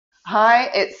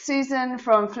Hi, it's Susan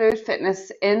from Fluid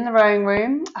Fitness in the rowing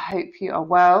room. I hope you are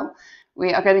well.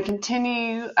 We are going to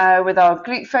continue with our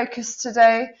glute focus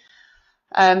today.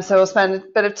 So we'll spend a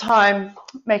bit of time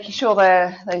making sure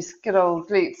those good old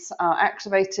glutes are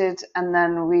activated, and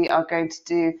then we are going to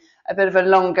do a bit of a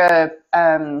longer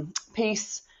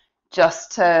piece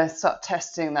just to start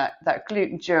testing that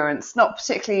glute endurance, not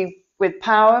particularly with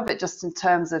power, but just in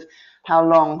terms of how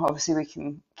long, obviously, we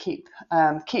can keep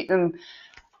them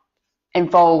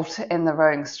involved in the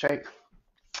rowing stroke.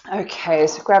 Okay,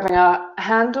 so grabbing our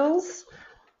handles.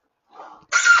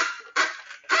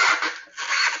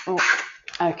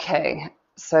 Okay,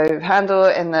 so handle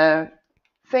in the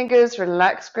fingers,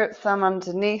 relax grip, thumb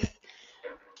underneath,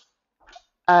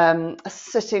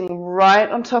 sitting right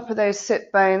on top of those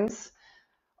sit bones.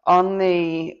 On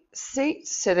the seat,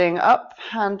 sitting up,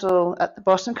 handle at the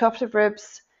bottom couple of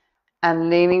ribs, and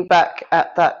leaning back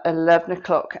at that 11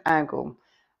 o'clock angle.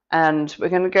 And we're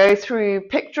going to go through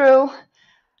pick drill,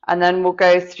 and then we'll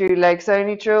go through legs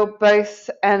only drill, both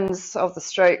ends of the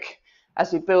stroke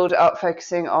as we build it up,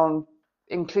 focusing on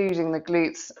including the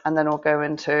glutes, and then we'll go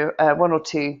into one or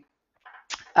two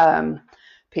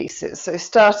pieces. So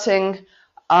starting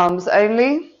arms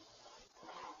only,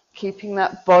 keeping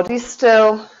that body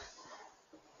still,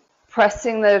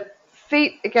 pressing the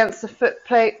feet against the foot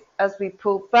plate as we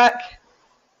pull back,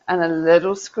 and a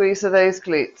little squeeze of those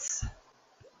glutes.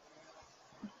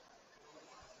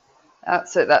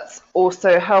 That's it. That's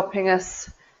also helping us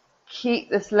keep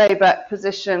this layback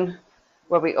position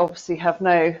where we obviously have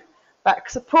no back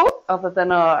support other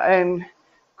than our own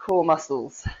core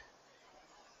muscles.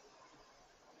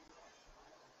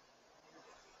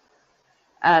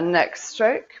 And next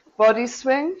stroke, body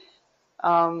swing,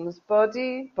 arms,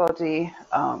 body, body,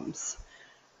 arms.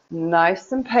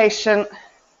 Nice and patient.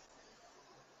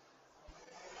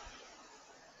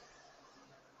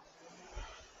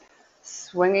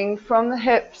 Swinging from the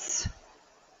hips.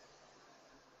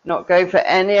 Not going for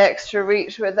any extra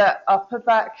reach with that upper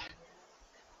back.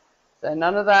 So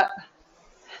none of that.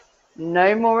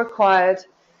 No more required.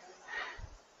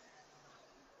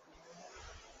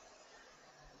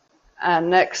 And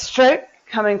next stroke,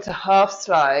 coming to half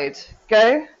slide.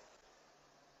 Go.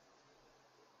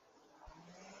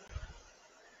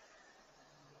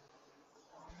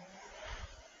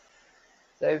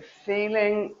 So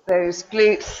feeling those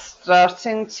glutes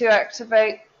starting to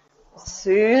activate as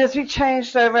soon as we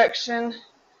change direction.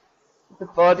 The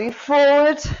body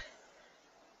forward.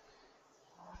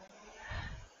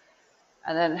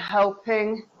 And then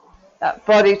helping that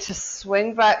body to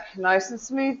swing back nice and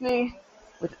smoothly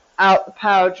without the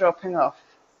power dropping off.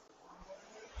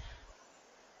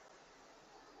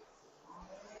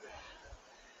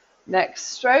 Next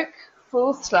stroke,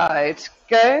 full slide.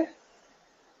 Go.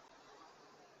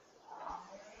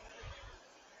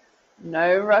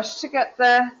 No rush to get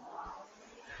there.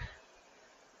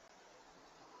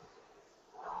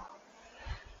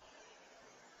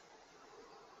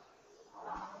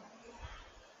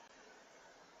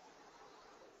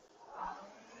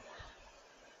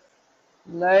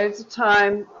 Loads of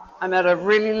time. I'm at a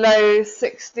really low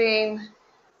 16.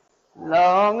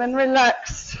 Long and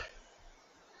relaxed.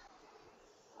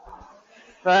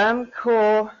 Firm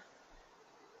core.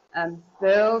 And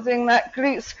building that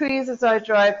glute squeeze as I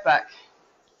drive back.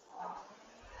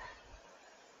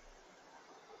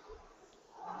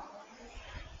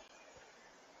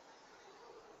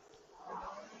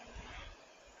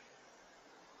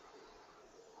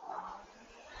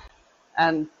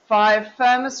 And 5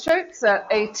 firmer strokes at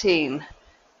 18.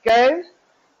 Go.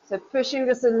 So pushing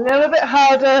just a little bit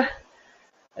harder,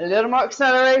 a little more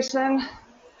acceleration,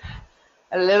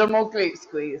 a little more glute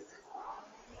squeeze.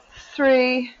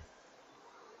 3,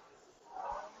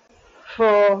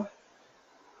 4,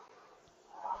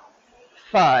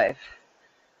 5.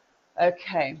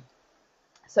 Okay.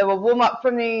 So we'll warm up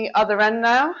from the other end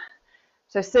now.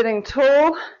 So sitting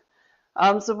tall,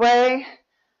 arms away,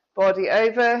 body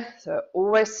over. So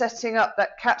always setting up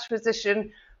that catch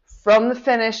position from the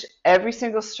finish, every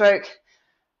single stroke.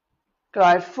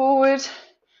 Glide forward,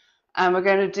 and we're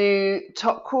going to do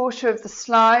top quarter of the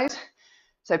slide.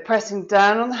 So pressing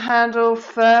down on the handle,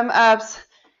 firm abs,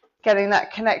 getting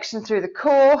that connection through the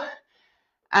core,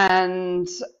 and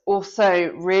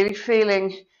also really feeling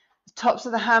the tops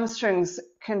of the hamstrings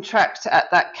contract at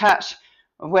that catch,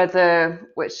 which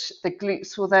the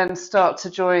glutes will then start to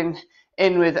join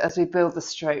in with as we build the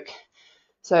stroke.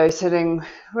 So sitting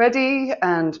ready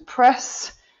and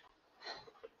press.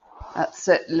 That's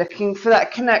it, looking for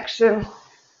that connection.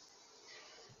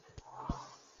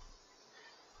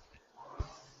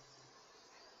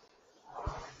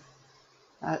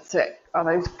 That's it. Are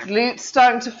those glutes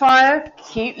starting to fire?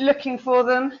 Keep looking for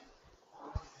them.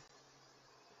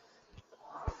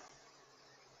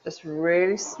 Just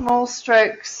really small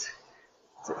strokes.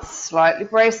 So slightly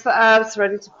brace the abs,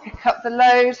 ready to pick up the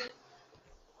load.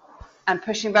 And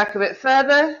pushing back a bit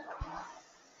further.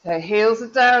 So heels are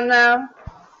down now.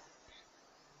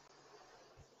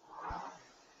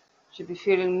 Should be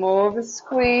feeling more of a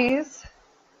squeeze.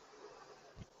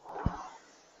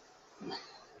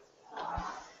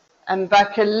 And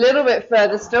back a little bit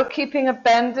further, still keeping a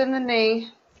bend in the knee.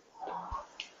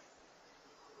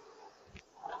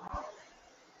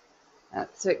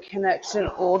 That's it, connection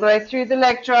all the way through the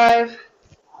leg drive.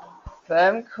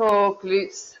 Firm core,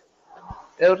 glutes,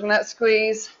 building that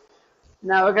squeeze.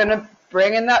 Now we're going to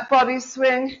bring in that body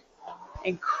swing,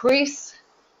 increase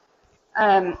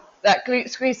that glute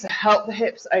squeeze to help the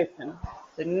hips open.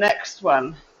 The next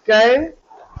one, go.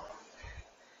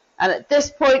 And at this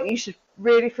point, you should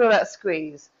really feel that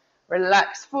squeeze.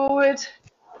 Relax forward,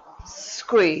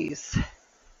 squeeze.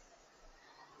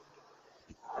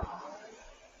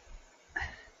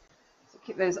 So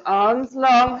keep those arms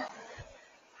long,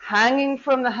 hanging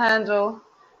from the handle,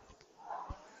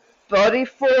 body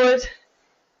forward,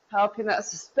 helping that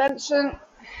suspension.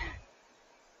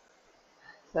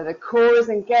 So the core is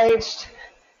engaged.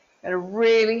 Going to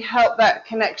really help that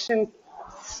connection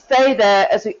stay there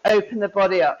as we open the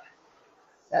body up.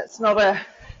 That's not a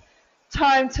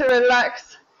time to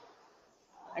relax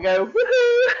and go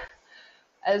woohoo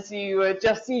as you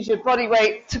just use your body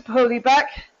weight to pull you back.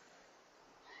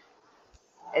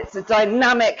 It's a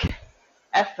dynamic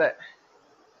effort.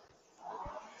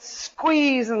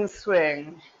 Squeeze and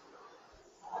swing.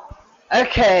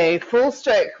 Okay, full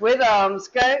stroke with arms,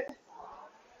 go.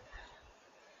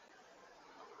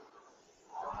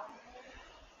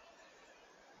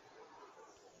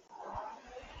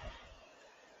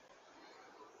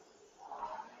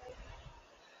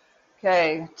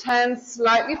 Okay, 10,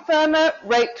 slightly firmer,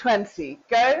 rate 20,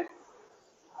 go.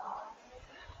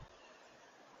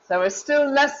 So we're still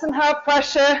less than half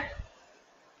pressure.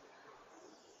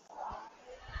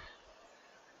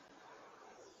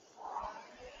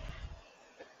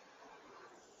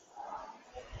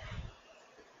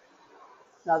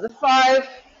 Another 5.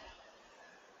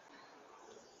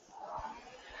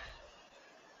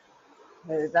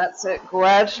 Okay, that's it,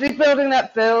 gradually building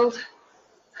that build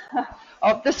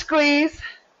of the squeeze.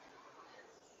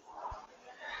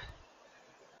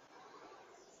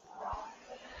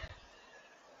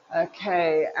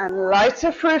 Okay, and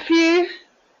lighter for a few.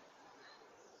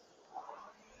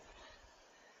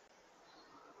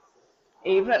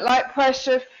 Even at light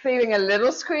pressure, feeling a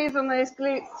little squeeze on those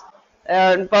glutes.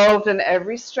 They're involved in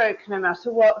every stroke, no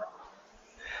matter what.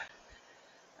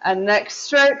 And next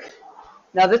stroke,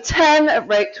 another 10 at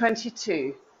rate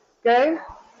 22. Go.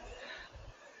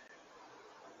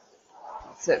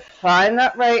 That's it, find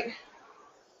that rate.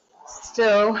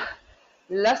 Still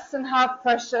less than half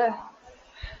pressure.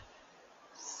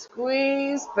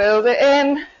 Squeeze, build it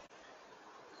in.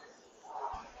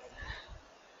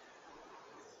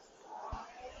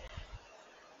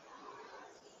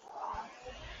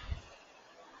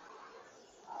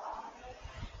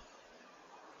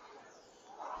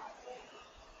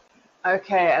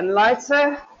 Okay, and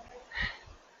lighter.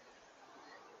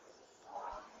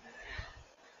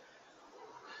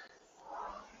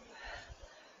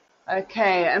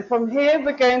 Okay, and from here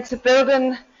we're going to build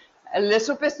in a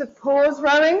little bit of pause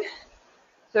rowing.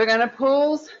 So we're going to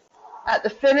pause at the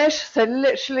finish. So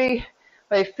literally,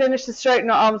 where you finish the stroke,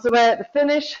 not arms away at the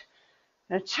finish.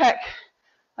 And check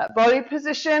that body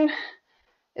position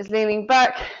is leaning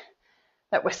back,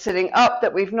 that we're sitting up,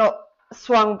 that we've not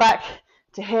swung back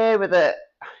to here with a,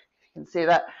 you can see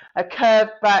that, a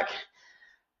curved back.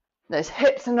 Those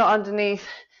hips are not underneath,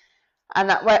 and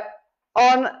that we're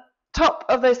on top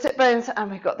of those sit bones,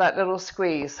 and we've got that little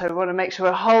squeeze. So we want to make sure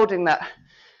we're holding that.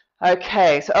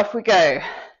 Okay, so off we go.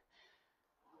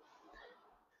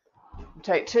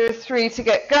 Take 2 or 3 to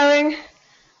get going,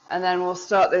 and then we'll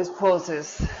start those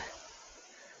pauses.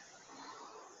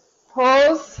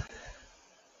 Pause.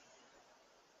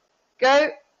 Go.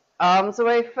 Arms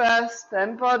away first,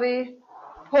 then body.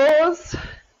 Pause.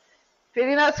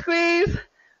 Feeling that squeeze.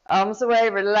 Arms away,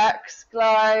 relax,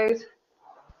 glide.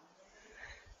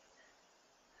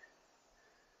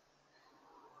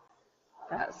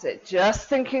 That's it. Just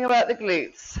thinking about the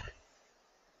glutes.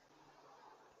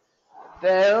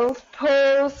 Build,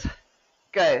 pause,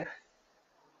 go.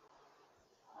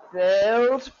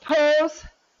 Build, pause,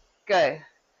 go.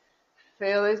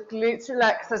 Feel those glutes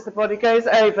relax as the body goes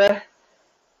over.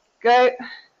 Go.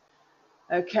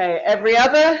 Okay, every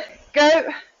other, go.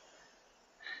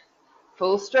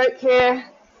 Full stroke here.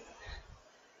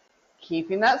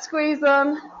 Keeping that squeeze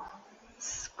on.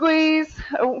 Squeeze.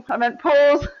 Oh, I meant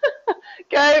pause.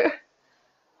 Go.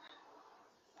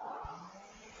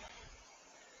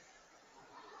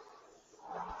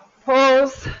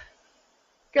 Pause.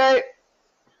 Go.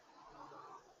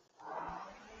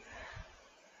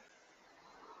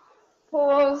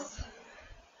 Pause.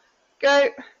 Go.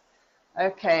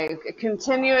 Okay,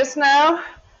 continuous now.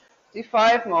 Do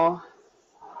 5 more.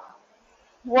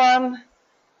 1,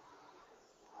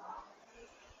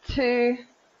 2,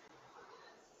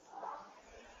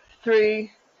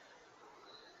 3,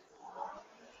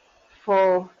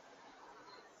 4,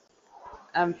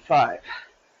 and 5.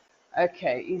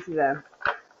 Okay, easy there.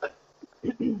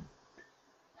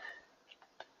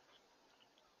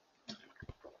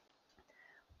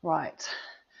 Right.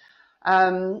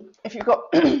 If you've got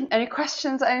any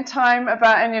questions at any time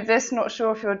about any of this, not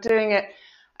sure if you're doing it,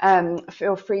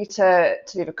 feel free to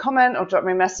leave a comment or drop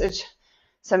me a message.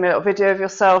 Send me a little video of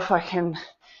yourself. I can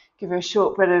give you a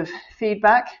short bit of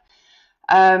feedback.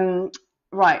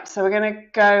 Right, so we're going to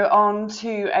go on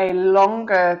to a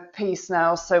longer piece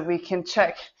now so we can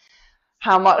check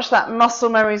how much that muscle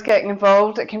memory is getting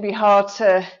involved. It can be hard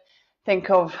to think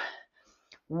of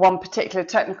one particular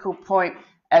technical point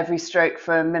every stroke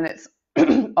for minutes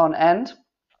on end.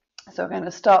 So we're going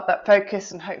to start that focus,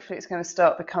 and hopefully it's going to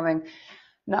start becoming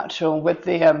natural with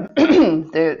the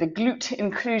the glute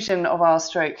inclusion of our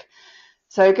stroke.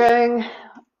 So going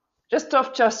just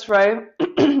off just row,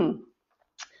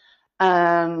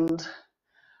 and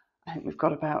I think we've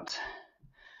got about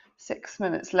 6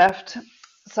 minutes left.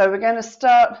 So we're going to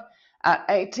start at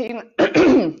 18,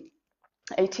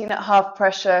 18 at half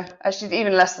pressure, actually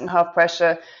even less than half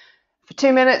pressure, for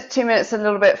 2 minutes, 2 minutes a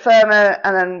little bit firmer,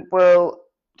 and then we'll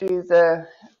do the,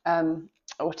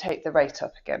 or take the rate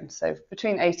up again. So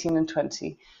between 18 and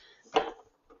 20.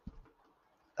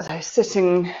 So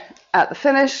sitting at the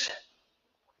finish,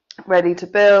 ready to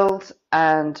build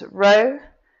and row.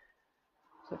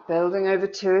 So building over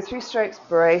 2 or 3 strokes,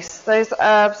 brace those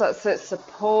abs, that's it,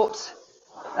 support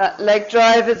that leg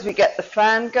drive as we get the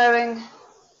fan going.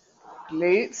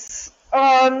 Glutes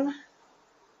on.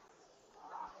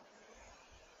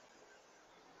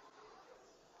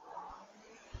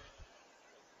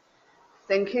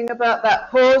 Thinking about that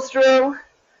pause drill.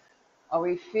 Are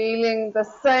we feeling the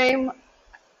same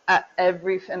at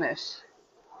every finish?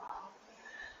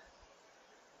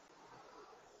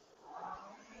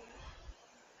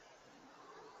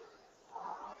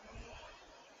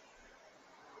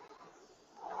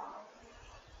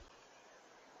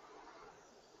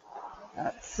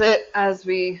 That's it, as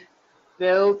we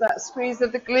build that squeeze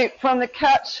of the glute from the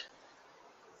catch,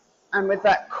 and with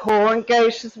that core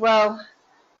engaged as well,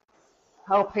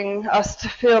 helping us to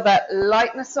feel that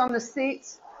lightness on the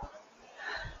seat,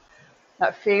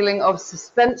 that feeling of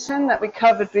suspension that we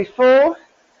covered before.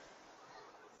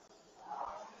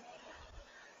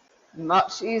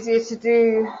 Much easier to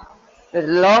do with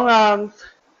long arms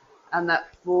and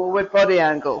that forward body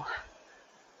angle.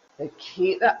 So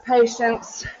keep that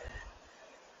patience.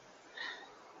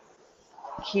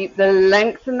 Keep the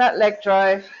length in that leg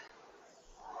drive.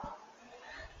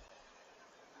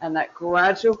 And that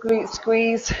gradual glute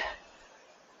squeeze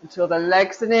until the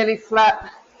legs are nearly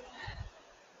flat.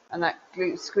 And that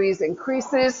glute squeeze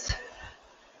increases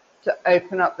to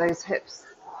open up those hips.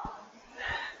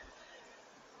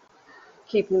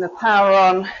 Keeping the power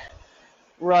on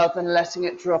rather than letting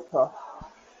it drop off.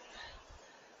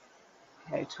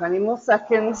 Okay, 20 more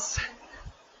seconds.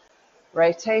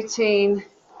 Rate 18.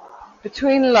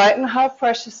 Between light and half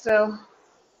pressure still.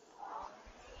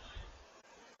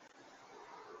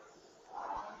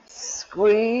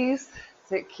 Squeeze,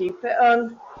 so keep it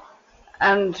on.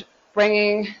 And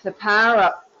bringing the power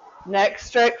up. Next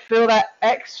stroke, feel that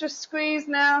extra squeeze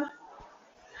now.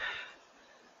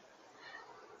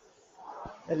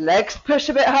 The legs push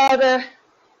a bit harder.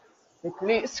 The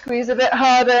glutes squeeze a bit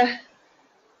harder.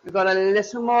 We've got a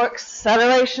little more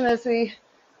acceleration as we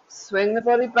swing the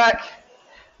body back.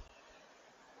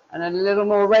 And a little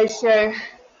more ratio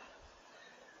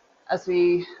as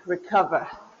we recover.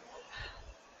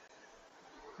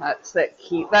 That's it.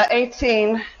 Keep that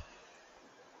 18.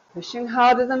 Pushing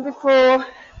harder than before.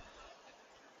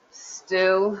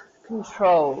 Still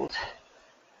controlled.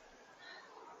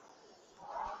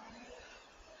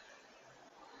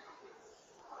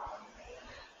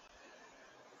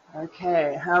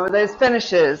 Okay, how are those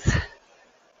finishes?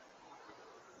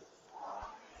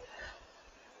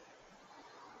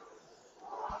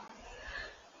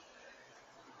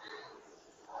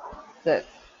 So,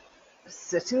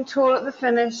 sitting tall at the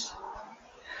finish.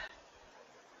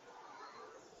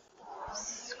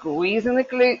 squeezing the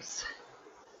glutes,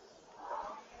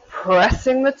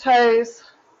 pressing the toes.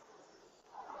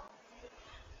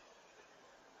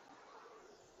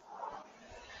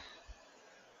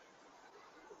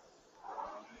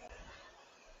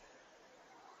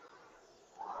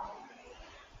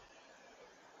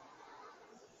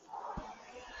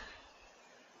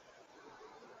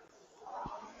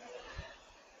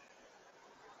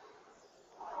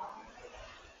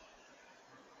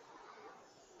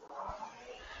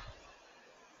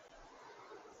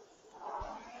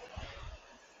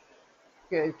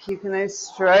 Good, keeping those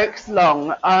strokes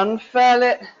long. Unfurl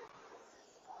it.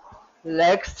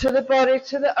 Legs to the body,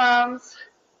 to the arms.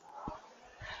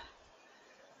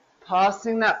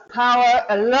 Passing that power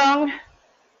along.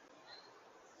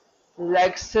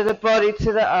 Legs to the body,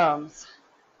 to the arms.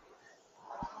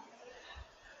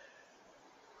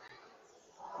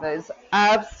 Those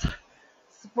abs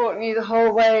supporting you the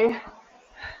whole way.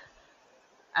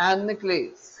 And the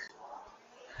glutes.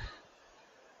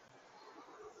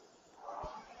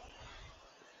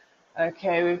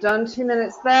 Okay, we've done 2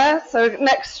 minutes there. So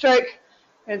next stroke,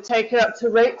 I'm going to take it up to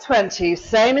rate 20.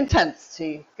 Same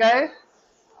intensity. Go.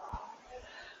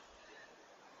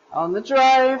 On the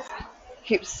drive.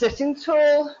 Keep sitting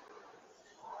tall.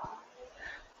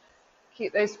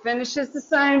 Keep those finishes the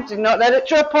same. Do not let it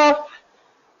drop off.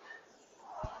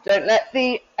 Don't let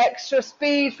the extra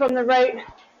speed from the rate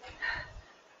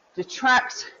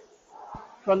detract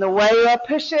from the way you are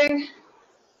pushing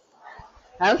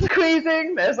and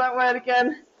squeezing. There's that word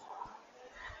again.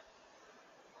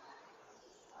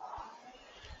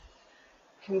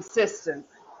 Consistent.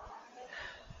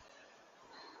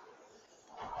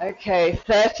 Okay,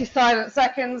 30 silent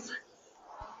seconds.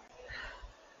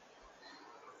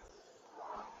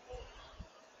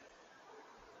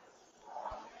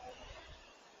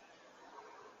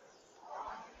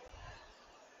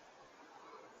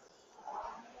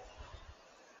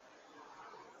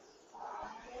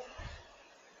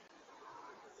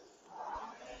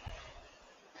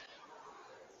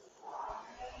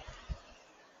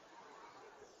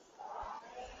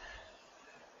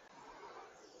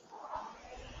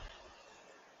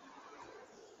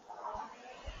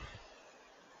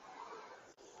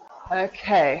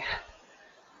 Okay,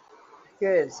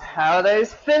 good. How are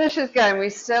those finishes going? We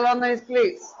still on those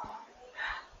glutes?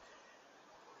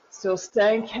 Still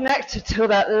staying connected till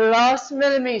that last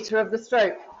millimeter of the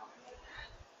stroke.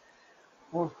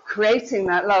 Or creating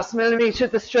that last millimeter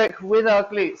of the stroke with our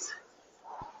glutes.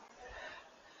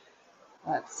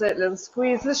 That's it, little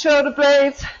squeeze the shoulder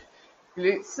blades,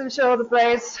 glutes and shoulder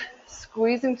blades,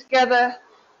 squeezing together.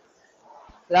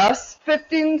 Last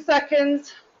 15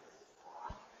 seconds.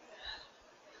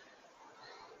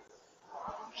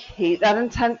 Keep that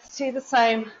intensity the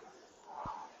same.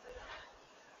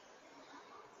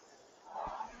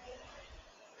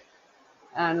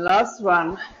 And last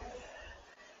one.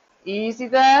 Easy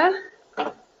there.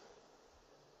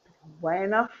 Way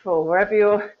enough for wherever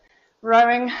you're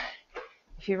rowing,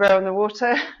 if you row in the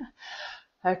water.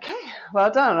 Okay,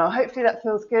 well done. Well, hopefully that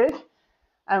feels good.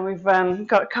 And we've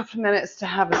got a couple of minutes to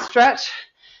have a stretch.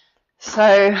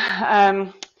 So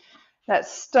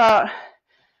let's start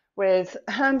with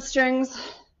hamstrings,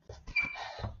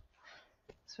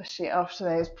 especially after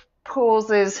those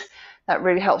pauses. That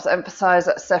really helps emphasize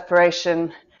that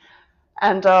separation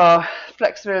and our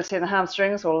flexibility in the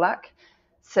hamstrings, or lack.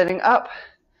 Sitting up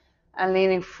and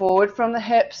leaning forward from the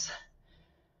hips.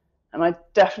 And I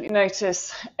definitely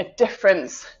notice a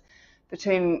difference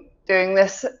between doing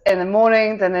this in the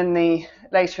morning than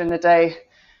later in the day. It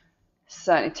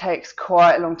certainly takes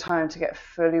quite a long time to get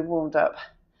fully warmed up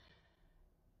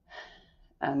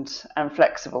and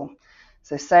flexible.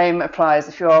 So same applies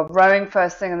if you're rowing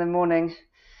first thing in the morning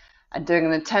and doing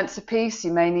an intensive piece.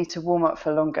 You may need to warm up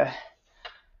for longer.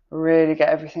 Really get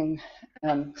everything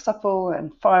supple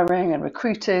and firing and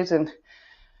recruited and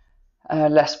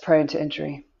less prone to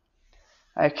injury.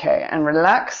 Okay, and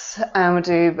relax, and we'll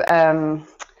do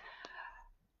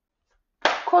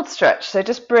quad stretch. So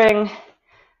just bring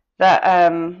that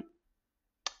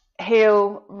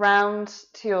heel round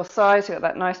to your side, so you've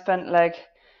got that nice bent leg,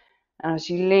 and as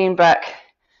you lean back,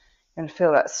 you're going to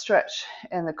feel that stretch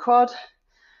in the quad.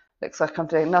 Looks like I'm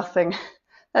doing nothing.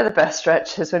 They're the best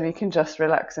stretches when you can just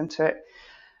relax into it.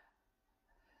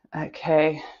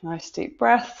 Okay, nice deep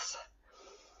breaths.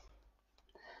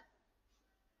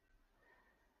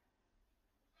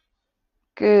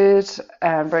 Good,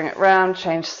 and bring it round,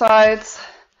 change sides.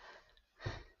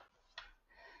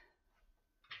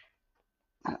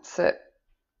 That's it.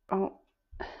 Oh.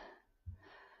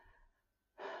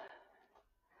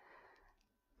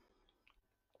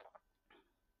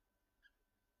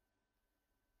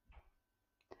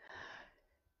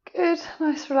 Good,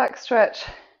 nice relaxed stretch.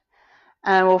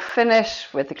 And we'll finish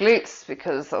with the glutes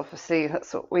because obviously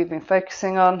that's what we've been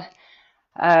focusing on.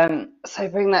 So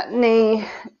bring that knee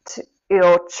to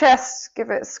your chest, give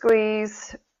it a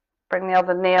squeeze. Bring the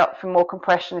other knee up for more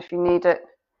compression if you need it.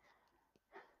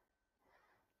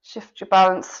 Shift your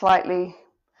balance slightly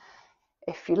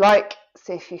if you like.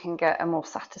 See if you can get a more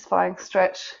satisfying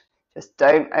stretch. Just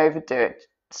don't overdo it.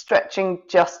 Stretching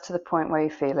just to the point where you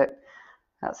feel it.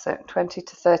 That's it, 20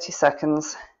 to 30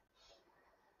 seconds.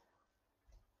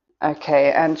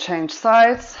 Okay, and change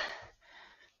sides.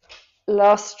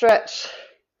 Last stretch.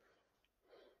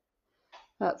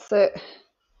 That's it.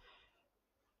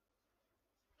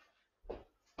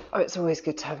 Oh, it's always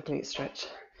good to have a glute stretch.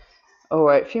 All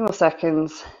right, a few more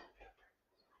seconds.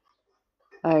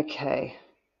 Okay.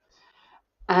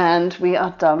 And we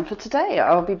are done for today.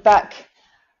 I'll be back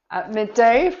at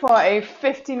midday for a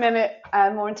 50-minute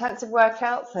more intensive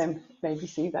workout. So maybe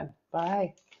see you then.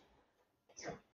 Bye.